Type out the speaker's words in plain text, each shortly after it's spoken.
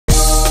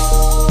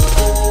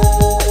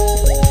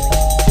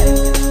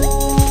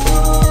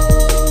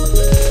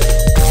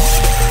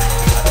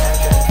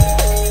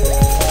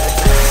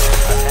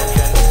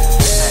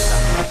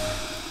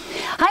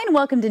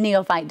welcome to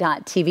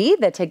Neophyte.tv,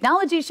 the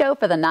technology show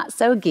for the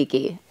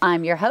not-so-geeky.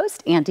 I'm your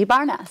host, Andy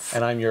Barnes.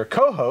 And I'm your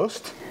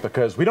co-host,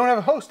 because we don't have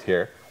a host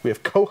here. We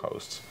have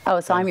co-hosts. Oh,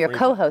 so I'm your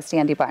co-host,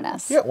 Andy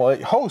Barnes. Yeah, well,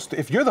 host,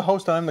 if you're the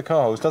host and I'm the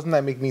co-host, doesn't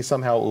that make me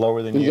somehow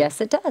lower than you? Yes,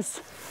 it does.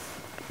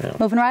 Yeah.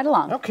 Moving right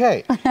along.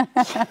 Okay.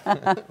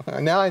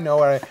 Now I know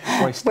where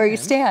I stand. Where you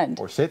stand.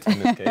 Or sit,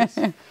 in this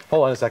case.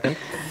 Hold on a second.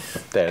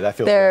 There, that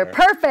feels They're better.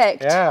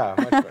 Perfect. Yeah,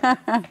 much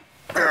better.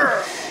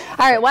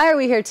 All right, why are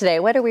we here today?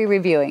 What are we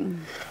reviewing?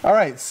 All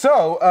right,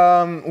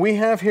 so we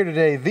have here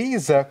today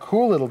these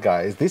cool little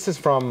guys. This is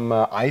from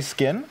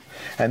iSkin,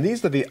 and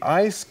these are the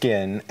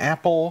iSkin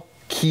Apple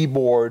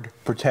keyboard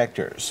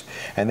protectors,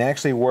 and they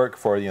actually work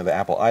for the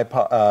Apple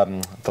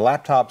iPod, the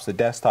laptops, the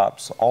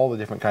desktops, all the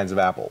different kinds of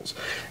Apples.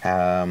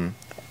 And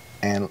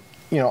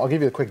I'll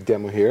give you a quick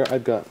demo here. You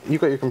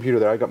got your computer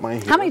there. I got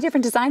mine here. How many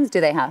different designs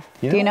do they have?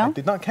 Do you know? I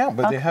did not count,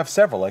 but they have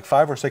several, like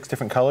 5 or 6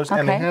 different colors,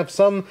 and they have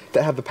some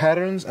that have the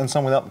patterns and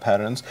some without the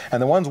patterns.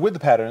 And the ones with the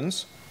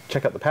patterns,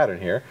 check out the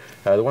pattern here.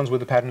 The ones with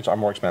the patterns are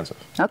more expensive.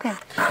 Okay.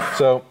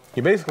 So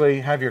you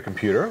basically have your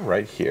computer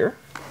right here.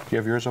 You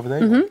have yours over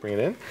there? You bring it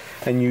in.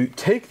 And you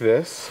take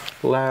this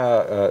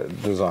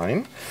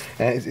design,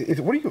 and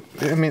what do you,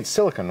 I mean, it's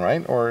silicone,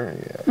 right? Or,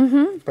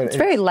 but it's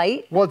very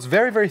light. Well, it's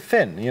very, very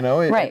thin,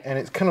 right. And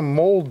it kind of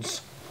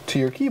molds to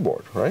your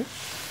keyboard, right?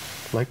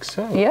 Like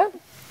so. Yep.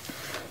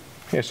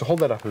 Yeah, so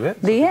hold that up a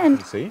bit. The end. You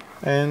can see.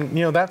 And,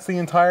 that's the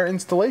entire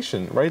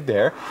installation right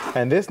there.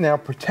 And this now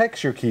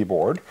protects your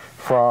keyboard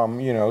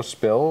from,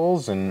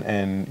 spills and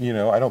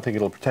I don't think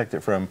it'll protect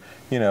it from,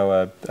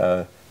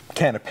 a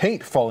can of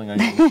paint falling on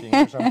your machine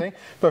or something,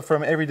 but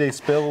from everyday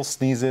spills,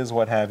 sneezes,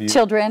 what have you.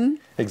 Children.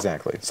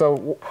 Exactly.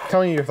 So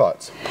tell me your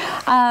thoughts.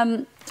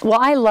 Well,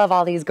 I love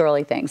all these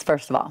girly things,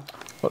 first of all.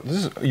 Well,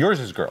 yours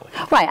is girly.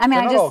 Right. I mean,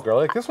 They're not all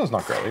girly. Like, this one's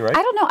not girly, right?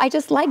 I don't know. I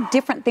just like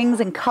different things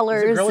and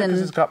colors. Is it girly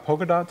because it's got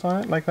polka dots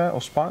on it like that, or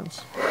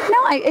spots?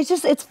 No,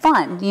 it's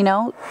fun,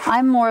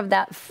 I'm more of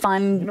that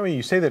fun.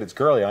 You say that it's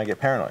girly and I get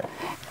paranoid.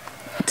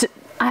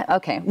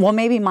 Okay, well,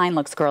 maybe mine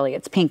looks girly.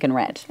 It's pink and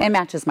red. It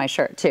matches my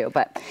shirt, too.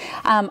 But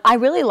I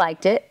really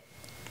liked it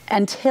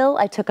until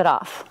I took it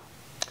off.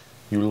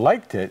 You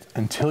liked it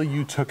until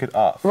you took it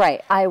off.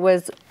 Right. I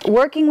was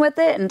working with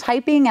it and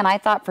typing, and I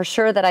thought for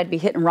sure that I'd be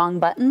hitting wrong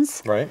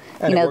buttons. Right.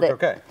 And it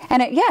worked okay.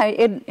 And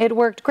it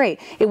worked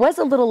great. It was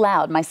a little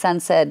loud. My son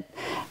said,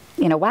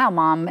 wow,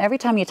 Mom, every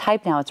time you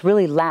type now, it's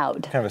really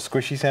loud. Kind of a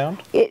squishy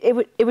sound?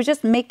 It was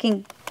just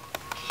making...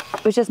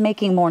 It was just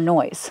making more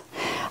noise.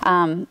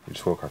 You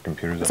just woke our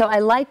computers up. So I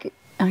like...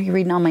 Are you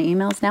reading all my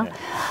emails now?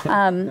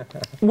 Yeah.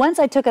 Once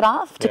I took it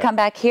off to come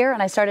back here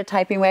and I started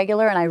typing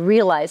regular, and I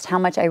realized how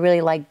much I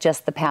really liked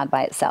just the pad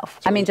by itself.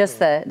 So just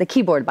the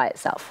keyboard by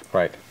itself.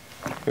 Right.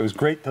 It was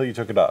great till you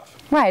took it off.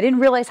 Right. I didn't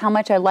realize how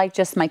much I liked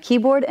just my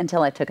keyboard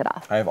until I took it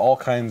off. I have all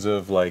kinds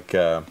of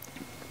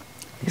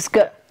It's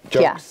good.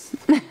 Jokes.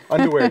 Yeah.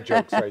 Underwear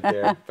jokes right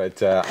there.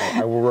 But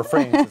I will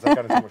refrain since I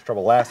got in so much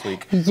trouble last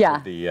week with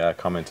the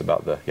comments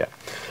about the,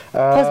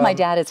 Plus my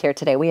dad is here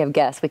today. We have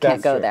guests. We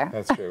can't go there.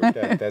 That's true.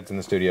 Dad's in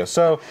the studio.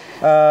 So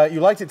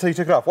you liked it till you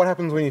took it off. What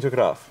happens when you took it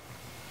off?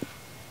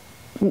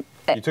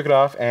 You took it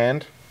off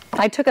and...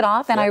 I took it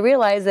off, and I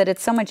realized that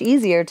it's so much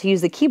easier to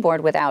use the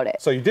keyboard without it.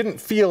 So you didn't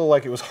feel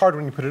like it was hard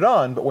when you put it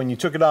on, but when you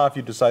took it off,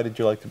 you decided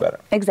you liked it better.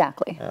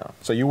 Exactly. Yeah.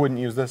 So you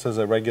wouldn't use this as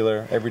a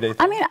regular, everyday thing?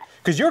 I mean...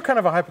 Because you're kind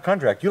of a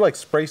hypochondriac. You like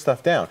spray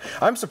stuff down.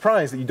 I'm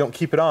surprised that you don't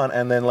keep it on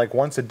and then like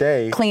once a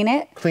day... Clean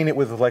it? Clean it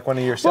with like one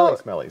of your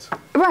smellies.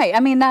 Right.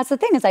 I mean, that's the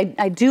thing is I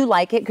do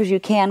like it because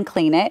you can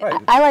clean it.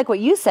 Right. I like what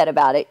you said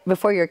about it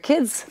before your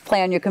kids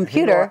play on your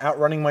computer. You are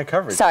outrunning my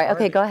coverage. Sorry.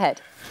 Okay, go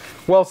ahead.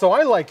 Well, so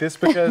I like this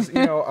because,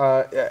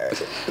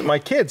 my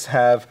kids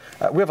have,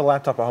 we have a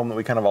laptop at home that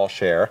we kind of all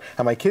share,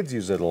 and my kids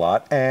use it a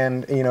lot,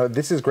 and,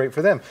 this is great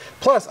for them.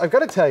 Plus, I've got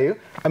to tell you,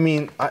 I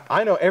mean,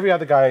 I know every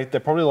other guy,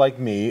 they're probably like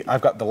me.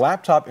 I've got the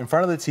laptop in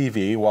front of the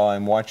TV while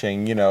I'm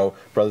watching,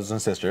 Brothers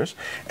and Sisters,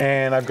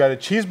 and I've got a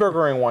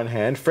cheeseburger in one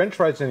hand, French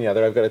fries in the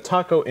other, I've got a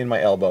taco in my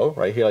elbow,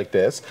 right here like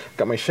this,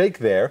 got my shake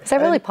there. Is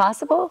that really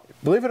possible?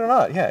 Believe it or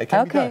not, yeah, it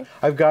can be done.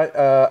 I've got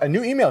a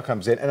new email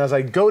comes in, and as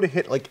I go to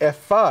hit like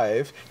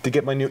F5 to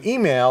get my new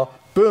email,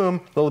 boom,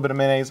 a little bit of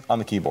mayonnaise on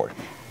the keyboard.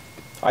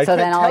 So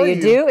then all you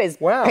do is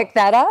pick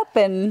that up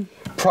and...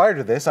 Prior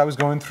to this, I was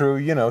going through,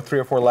 3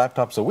 or 4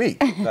 laptops a week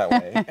that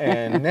way,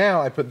 and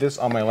now I put this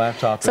on my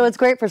laptop. So it's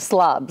great for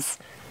slobs.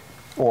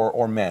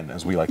 Or men,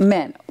 as we like to call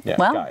them. Yeah,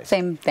 well, guys.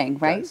 Same thing,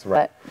 right? Guys,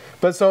 right.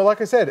 But so,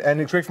 like I said,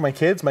 and it's great for my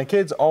kids. My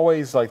kids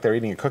always, like, they're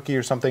eating a cookie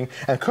or something,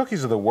 and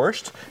cookies are the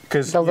worst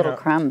because the little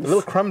crumbs. The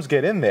little crumbs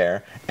get in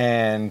there,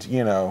 and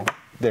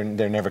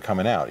they're never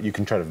coming out. You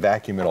can try to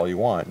vacuum it all you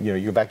want. You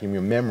can vacuum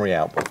your memory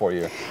out before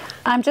you.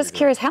 I'm just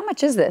curious, how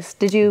much is this?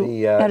 Did you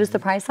notice the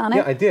price on it?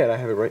 Yeah, I did. I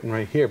have it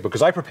right here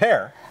because I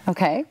prepare.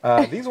 Okay.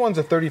 These ones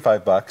are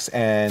 $35,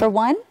 and for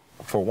one.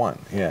 For one,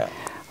 yeah.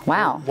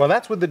 Wow. Well,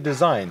 that's with the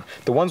design.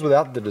 The ones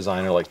without the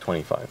design are like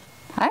 $25.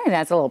 I think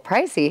that's a little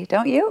pricey,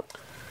 don't you?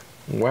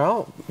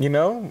 Well,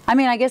 I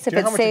mean, I guess if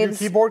it saves. How much a new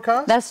keyboard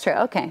costs? That's true.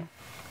 Okay.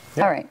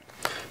 Yeah. All right.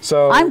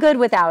 So I'm good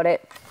without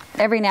it.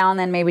 every now and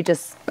then maybe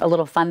just a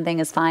little fun thing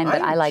is fine,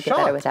 but I like it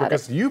better without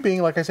because it. you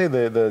being, like I say,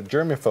 the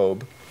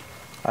germaphobe.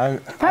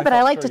 Right, but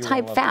I like to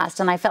type fast,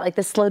 and I felt like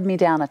this slowed me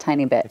down a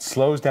tiny bit. It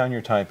slows down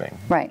your typing.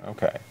 Right.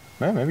 Okay.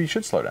 Well, maybe you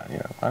should slow down. You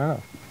know, I don't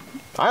know.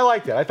 I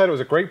liked it. I thought it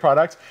was a great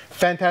product.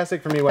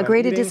 Fantastic for me when Agree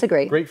I'm to eating.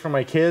 disagree. Great for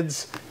my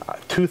kids.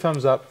 2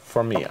 thumbs up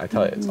for me. I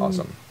tell you, it's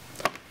awesome.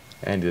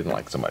 And didn't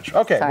like it so much.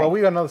 Okay, Sorry. well,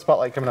 we got another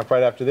spotlight coming up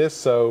right after this,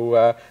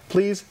 so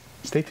please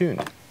stay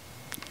tuned.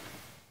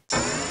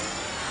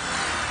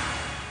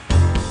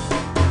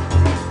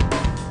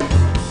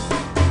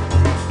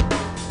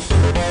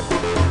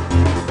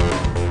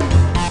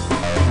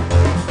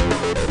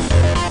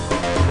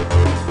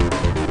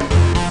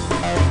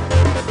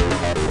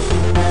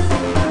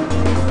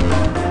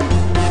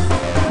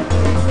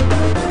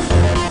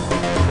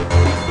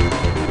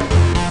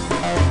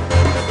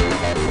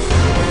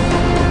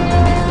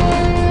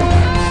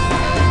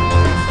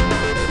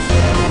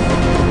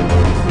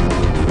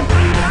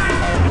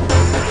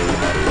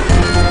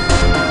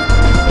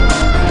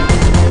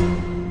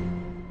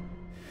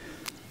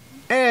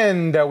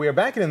 And we are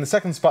back in the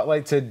second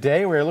spotlight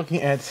today. We're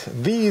looking at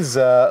these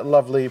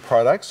lovely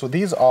products. So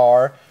these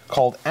are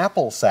called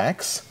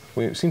Applesacs.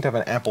 We seem to have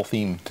an Apple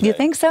theme today. You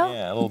think so?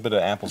 Yeah, a little bit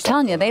of Apple. I'm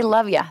telling you, they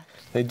love you.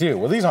 They do.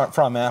 Well, these aren't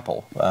from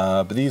Apple,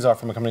 but these are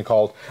from a company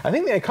called, I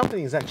think the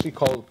company is actually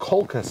called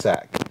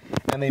Applesac.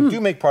 And they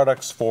do make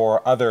products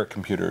for other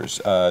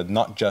computers,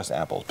 not just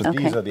Apple's, but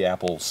these are the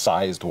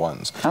Apple-sized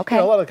ones. Okay.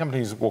 You know, a lot of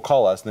companies will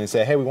call us and they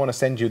say, hey, we want to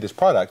send you this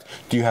product.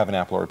 Do you have an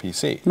Apple or a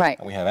PC? Right.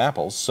 And we have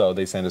Apples, so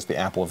they send us the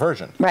Apple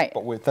version. Right.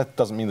 But that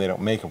doesn't mean they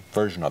don't make a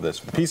version of this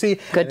for the PC.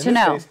 Good to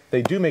know. Case,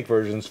 they do make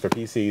versions for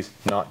PCs,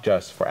 not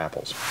just for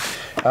Apples.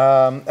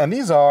 And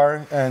these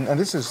are, and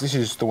this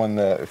is the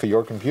one for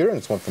your computer, and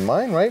it's one for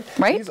mine, right?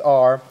 Right. These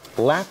are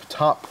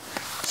laptop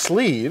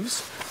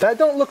sleeves that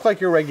don't look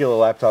like your regular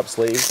laptop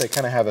sleeves. They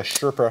kind of have a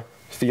Sherpa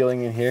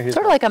feeling in here.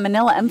 Sort of like a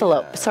manila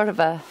envelope, sort of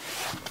a...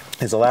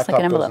 There's a laptop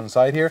like goes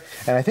inside here,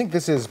 and I think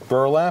this is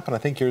burlap, and I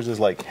think yours is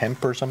like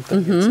hemp or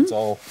something. It's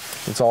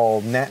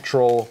all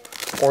natural,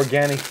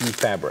 organic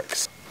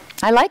fabrics.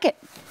 I like it.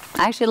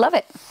 I actually love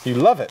it. You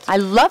love it. I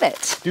love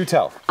it. Do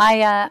tell.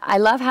 I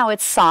love how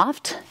it's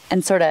soft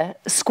and sort of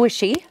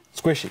squishy.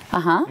 Squishy.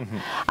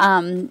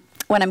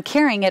 When I'm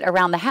carrying it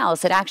around the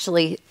house, it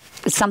actually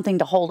is something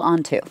to hold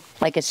on to.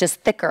 Like it's just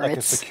thicker. Like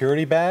a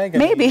security bag?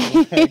 Maybe.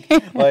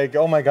 Like,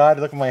 oh my God,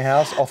 look at my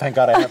house. Oh, thank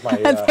God I have my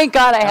thank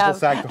God I have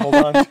Applesac to hold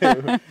on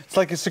to. It's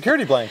like a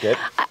security blanket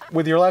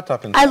with your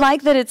laptop inside. I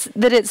like that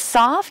it's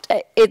soft.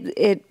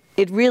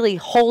 It really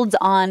holds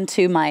on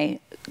to my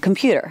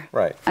computer.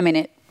 Right. I mean,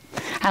 I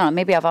don't know,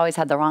 maybe I've always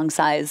had the wrong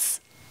size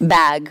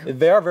bag.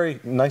 They are very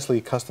nicely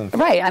custom fit.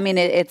 Right. I mean,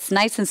 it's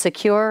nice and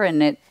secure,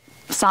 and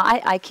so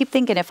I keep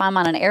thinking if I'm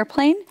on an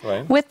airplane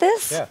with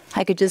this,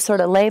 I could just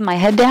sort of lay my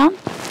head down,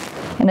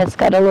 and it's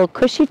got a little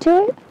cushy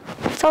to it.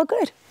 It's all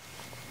good.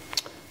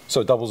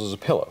 So it doubles as a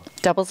pillow.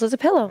 Doubles as a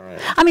pillow. Right.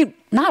 I mean,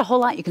 not a whole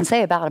lot you can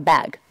say about a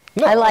bag.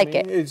 No, I like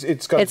mean, it.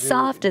 It's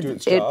soft. Do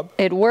its job.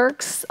 It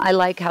works. I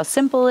like how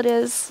simple it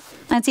is.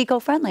 And it's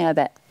eco-friendly, I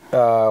bet.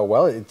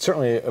 Well, it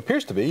certainly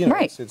appears to be. You know,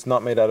 it's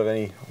not made out of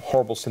any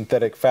horrible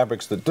synthetic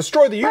fabrics that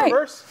destroy the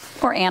universe.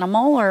 Or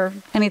animal or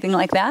anything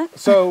like that.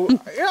 So,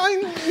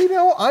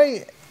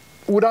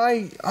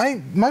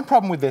 my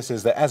problem with this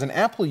is that as an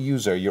Apple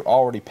user, you're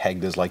already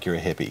pegged as like you're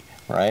a hippie,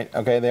 right?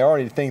 Okay, they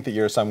already think that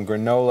you're some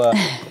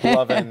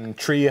granola-loving,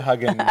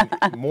 tree-hugging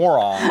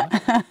moron,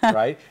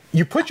 right?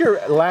 You put your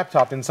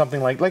laptop in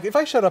something like if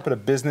I showed up at a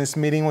business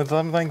meeting with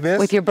something like this.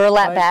 With your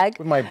burlap bag?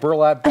 With my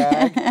burlap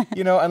bag.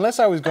 Unless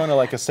I was going to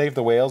like a Save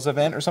the Whales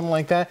event or something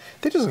like that,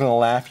 they're just going to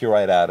laugh you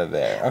right out of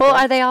there. Okay? Well,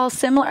 are they all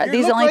similar? Are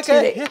these only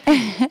two?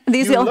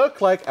 You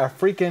look like a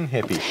freaking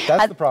hippie.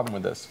 That's the problem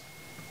with this.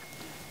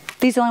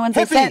 These the only ones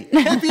they sent?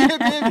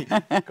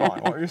 Hippie. Go on.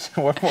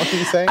 What were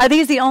you saying? Are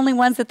these the only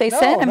ones that they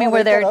sent? I mean,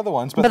 were there other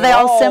ones? But they're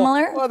all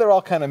similar? Well, they're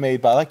all kind of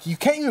made by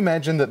can't you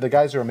imagine that the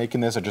guys who are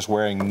making this are just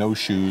wearing no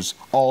shoes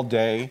all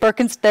day? They're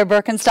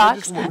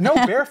Birkenstocks? No,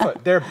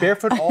 barefoot. They're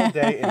barefoot all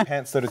day in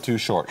pants that are too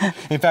short.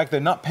 In fact,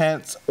 they're not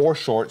pants or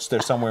shorts.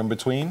 They're somewhere in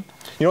between.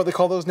 You know what they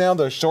call those now?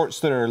 Those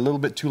shorts that are a little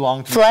bit too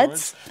long to be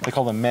Floods? shorts? They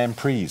call them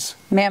manprees.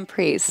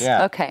 Manprees.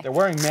 Yeah. Okay. They're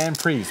wearing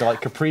manprees. They're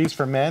like capris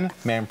for men,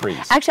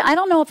 manprees. Actually, I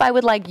don't know if I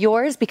would like yours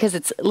because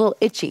it's a little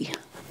itchy.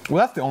 Well,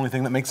 that's the only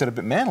thing that makes it a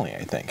bit manly,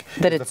 I think.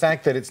 The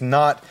fact that it's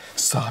not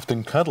soft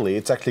and cuddly.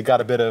 It's actually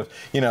got a bit of,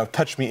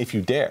 touch me if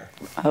you dare.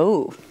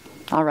 Oh,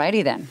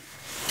 alrighty then.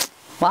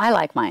 Well, I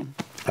like mine.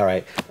 All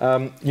right. I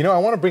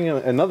want to bring in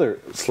another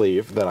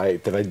sleeve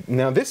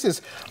now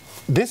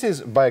this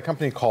is by a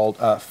company called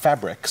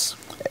Fabrics,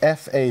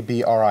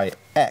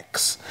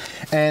 Fabrix,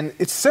 and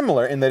it's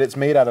similar in that it's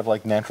made out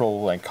of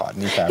natural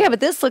cottony fabric. Yeah, but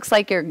this looks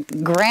like your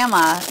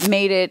grandma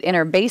made it in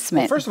her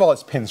basement. Well, first of all,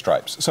 it's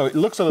pinstripes, so it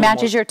looks a little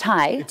matches your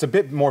tie. It's a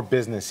bit more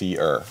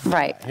businessy-er.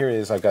 Right. Here it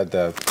is. I've got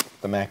the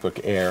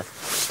MacBook Air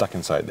stuck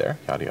inside there.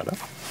 Yada yada.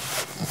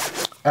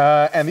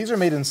 And these are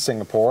made in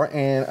Singapore,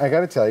 and I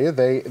got to tell you,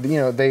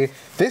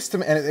 this to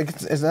me, and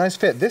it's a nice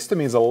fit. This to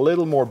me is a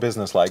little more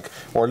businesslike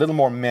or a little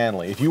more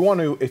manly. If you want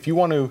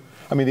to,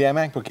 I mean, the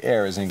MacBook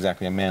Air isn't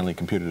exactly a manly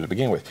computer to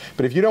begin with,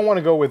 but if you don't want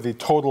to go with the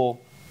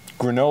total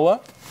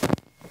granola,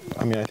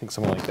 I mean, I think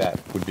something like that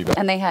would be better.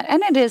 And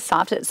it is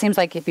soft. It seems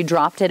like if you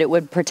dropped it, it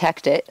would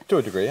protect it. To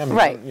a degree. I mean,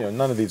 right.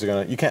 None of these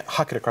are you can't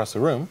huck it across the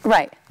room.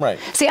 Right. Right.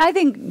 See, I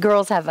think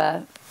girls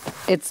have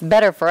it's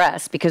better for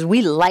us because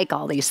we like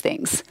all these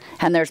things.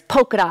 And there's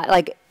polka dot,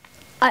 like,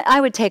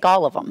 I would take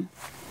all of them.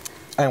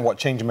 And what,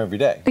 change them every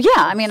day? Yeah,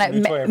 I mean,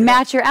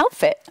 match your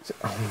outfit.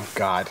 Oh, my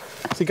God.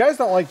 See, guys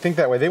don't think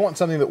that way. They want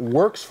something that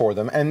works for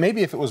them. And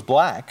maybe if it was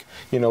black,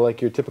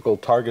 like your typical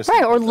Target.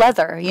 Right, or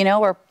leather,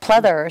 or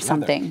pleather or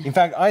something. In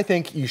fact, I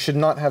think you should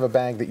not have a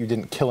bag that you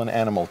didn't kill an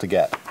animal to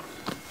get.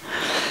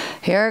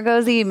 Here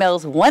goes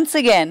emails once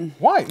again.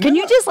 Why? Can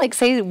you just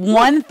say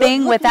one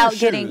thing without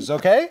getting... Shoes,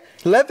 okay?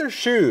 Leather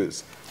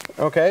shoes.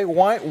 Okay?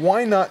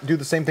 Why not do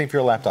the same thing for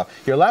your laptop?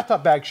 Your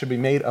laptop bag should be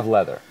made of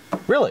leather.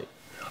 Really.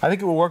 I think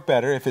it will work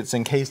better if it's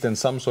encased in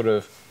some sort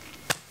of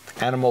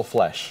animal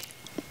flesh.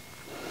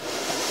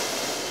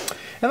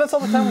 And that's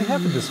all the time we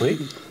have for this week.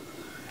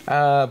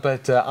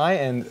 But I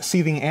and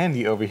Seething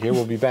Andy over here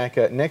will be back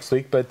next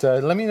week. But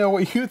let me know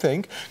what you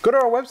think. Go to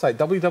our website,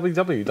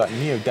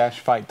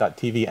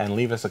 www.neo-fight.tv, and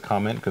leave us a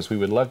comment, because we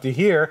would love to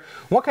hear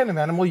what kind of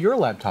animal your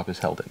laptop is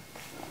held in.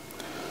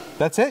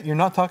 That's it? You're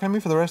not talking to me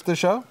for the rest of the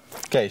show?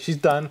 Okay, she's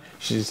done.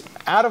 She's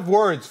out of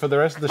words for the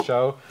rest of the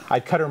show.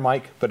 I'd cut her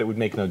mic, but it would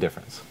make no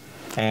difference.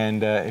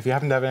 And if you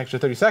happen to have an extra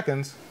 30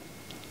 seconds...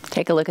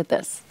 Take a look at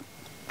this.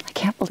 I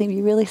can't believe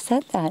you really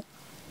said that.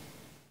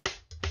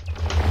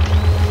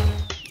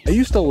 Are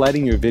you still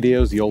lighting your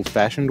videos the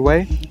old-fashioned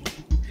way?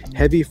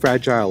 Heavy,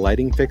 fragile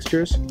lighting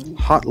fixtures?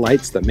 Hot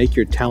lights that make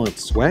your talent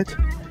sweat?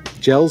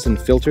 Gels and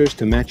filters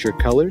to match your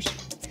colors?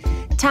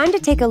 Time to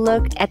take a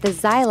look at the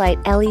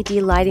Xylight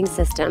LED lighting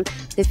system,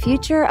 the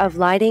future of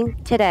lighting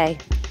today.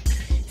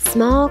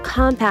 Small,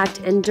 compact,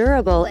 and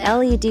durable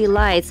LED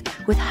lights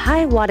with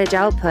high wattage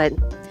output.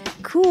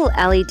 Cool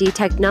LED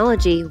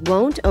technology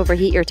won't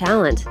overheat your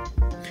talent.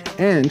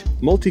 And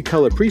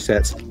multicolor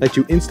presets let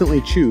you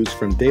instantly choose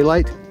from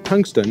daylight,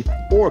 tungsten,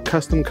 or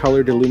custom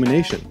colored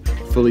illumination,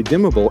 fully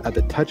dimmable at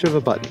the touch of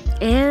a button.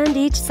 And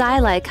each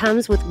Xylight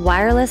comes with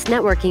wireless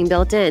networking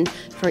built in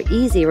for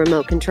easy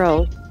remote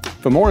control.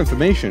 For more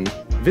information,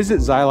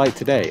 visit Xylight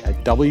today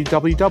at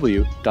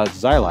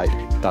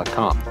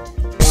www.xylight.com.